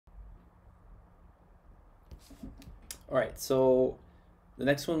All right, so the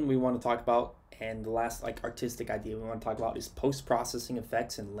next one we want to talk about, and the last like artistic idea we want to talk about, is post-processing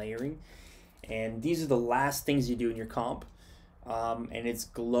effects and layering. And these are the last things you do in your comp. And it's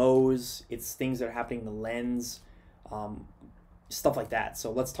glows, it's things that are happening in the lens, um, stuff like that.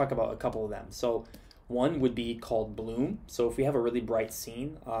 So let's talk about a couple of them. So one would be called bloom. So if we have a really bright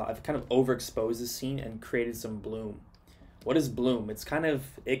scene, I've kind of overexposed the scene and created some bloom. What is bloom?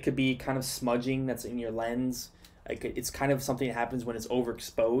 It could be kind of smudging that's in your lens. It's kind of something that happens when it's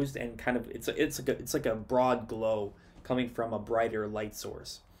overexposed, and kind of it's like a broad glow coming from a brighter light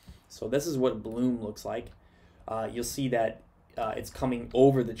source. So this is what bloom looks like. You'll see that it's coming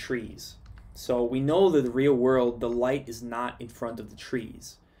over the trees. So we know that in the real world, the light is not in front of the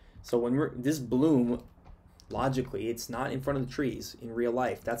trees. So this bloom, logically, it's not in front of the trees in real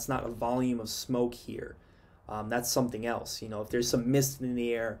life. That's not a volume of smoke here. That's something else. You know, if there's some mist in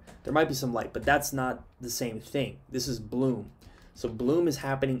the air, there might be some light, but that's not the same thing. This is bloom. So bloom is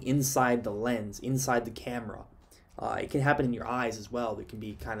happening inside the lens, inside the camera. It can happen in your eyes as well. There can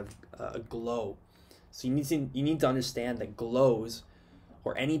be kind of a glow. So you need to understand that glows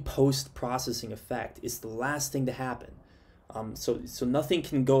or any post-processing effect is the last thing to happen. So nothing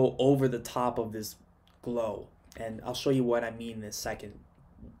can go over the top of this glow, and I'll show you what I mean in a second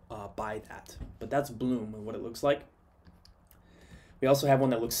by that. But that's bloom and what it looks like. We also have one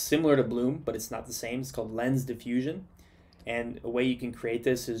that looks similar to bloom, but it's not the same. It's called lens diffusion. And a way you can create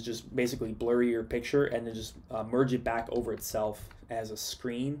this is just basically blur your picture and then just merge it back over itself as a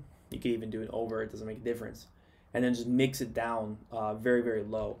screen. You could even do it over, it doesn't make a difference. And then just mix it down very, very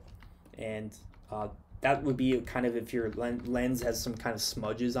low. And that would be kind of if your lens has some kind of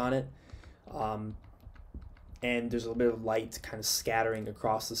smudges on it. And there's a little bit of light kind of scattering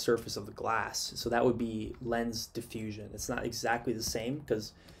across the surface of the glass. So that would be lens diffusion. It's not exactly the same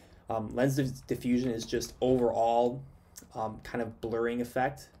because lens diffusion is just overall kind of blurring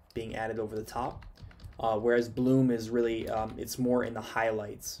effect being added over the top. Whereas bloom is really, it's more in the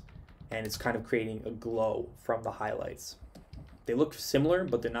highlights, and it's kind of creating a glow from the highlights. They look similar,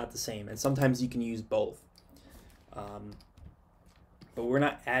 but they're not the same. And sometimes you can use both. But we're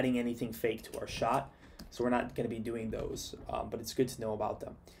not adding anything fake to our shot, so we're not going to be doing those, but it's good to know about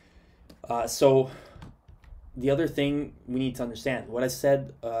them. So the other thing we need to understand, what I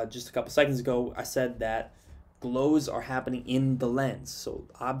said just a couple seconds ago, I said that glows are happening in the lens. So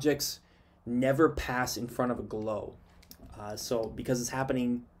objects never pass in front of a glow. So because it's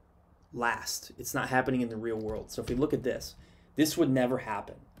happening last, it's not happening in the real world. So if we look at this, this would never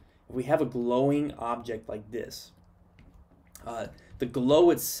happen. If we have a glowing object like this, the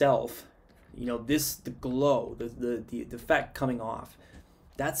glow itself, you know, the glow, the effect coming off,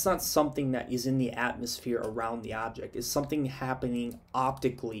 that's not something that is in the atmosphere around the object. It's something happening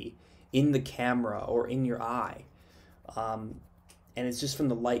optically in the camera or in your eye. And it's just from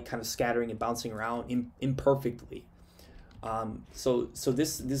the light kind of scattering and bouncing around imperfectly. So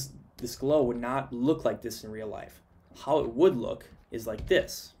this glow would not look like this in real life. How it would look is like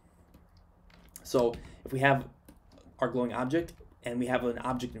this. So if we have our glowing object and we have an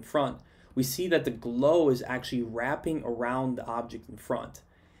object in front, we see that the glow is actually wrapping around the object in front.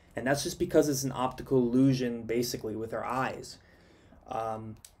 And that's just because it's an optical illusion, basically, with our eyes.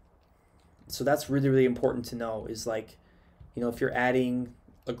 So that's really, really important to know, is like, you know, if you're adding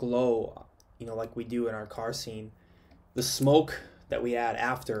a glow, you know, like we do in our car scene, the smoke that we add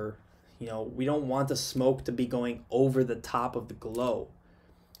after, you know, we don't want the smoke to be going over the top of the glow.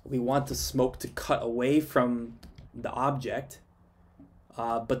 We want the smoke to cut away from the object,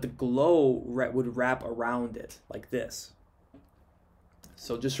 but the glow would wrap around it like this.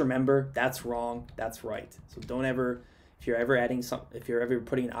 So just remember, that's wrong, that's right. So don't ever, if you're ever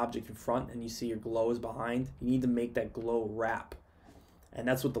putting an object in front and you see your glow is behind, you need to make that glow wrap. And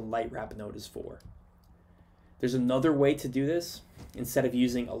that's what the light wrap node is for. There's another way to do this instead of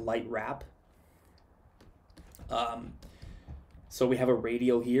using a light wrap. So we have a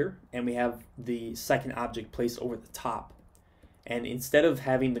radio here, and we have the second object placed over the top. And instead of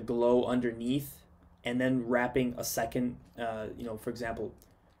having the glow underneath and then wrapping a second, you know, for example,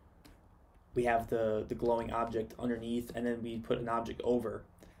 we have the glowing object underneath, and then we put an object over,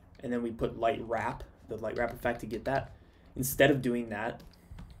 and then we put light wrap, the light wrap effect to get that. Instead of doing that,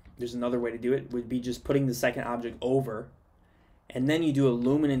 there's another way to do it, would be just putting the second object over, and then you do a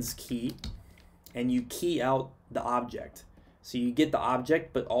luminance key, and you key out the object. So you get the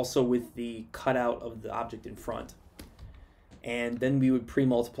object, but also with the cutout of the object in front. And then we would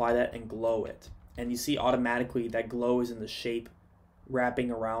pre-multiply that and glow it. And you see automatically that glow is in the shape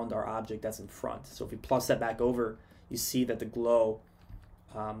wrapping around our object that's in front. So if we plus that back over, you see that the glow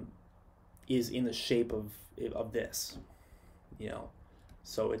is in the shape of this, you know.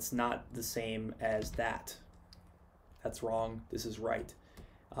 So it's not the same as that. That's wrong. This is right.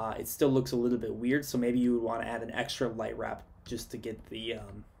 It still looks a little bit weird, so maybe you would want to add an extra light wrap just to get the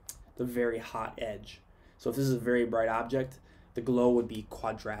very hot edge. So if this is a very bright object, the glow would be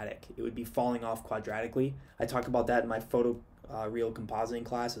quadratic. It would be falling off quadratically. I talk about that in my photo real compositing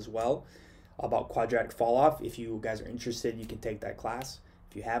class as well, about quadratic fall off. If you guys are interested, you can take that class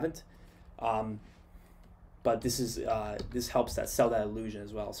if you haven't. But this helps sell that illusion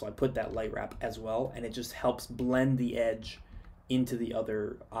as well. So I put that light wrap as well, and it just helps blend the edge into the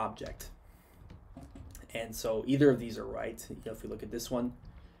other object. And so either of these are right. You know, if we look at this one,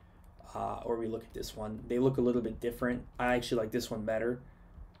 or we look at this one, they look a little bit different. I actually like this one better.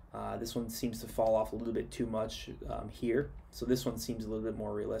 This one seems to fall off a little bit too much here. So this one seems a little bit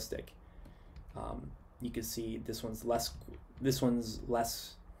more realistic. You can see this one's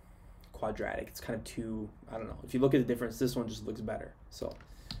less quadratic. It's kind of too, I don't know. If you look at the difference, this one just looks better. So,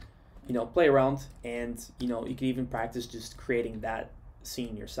 you know, play around, and you know, you can even practice just creating that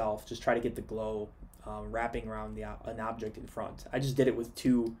scene yourself. Just try to get the glow wrapping around an object in front. I just did it with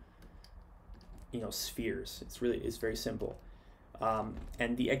two, you know, spheres. It's very simple.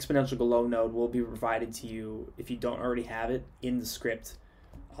 And the exponential glow node will be provided to you if you don't already have it in the script,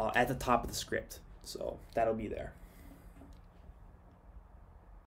 at the top of the script. So that'll be there.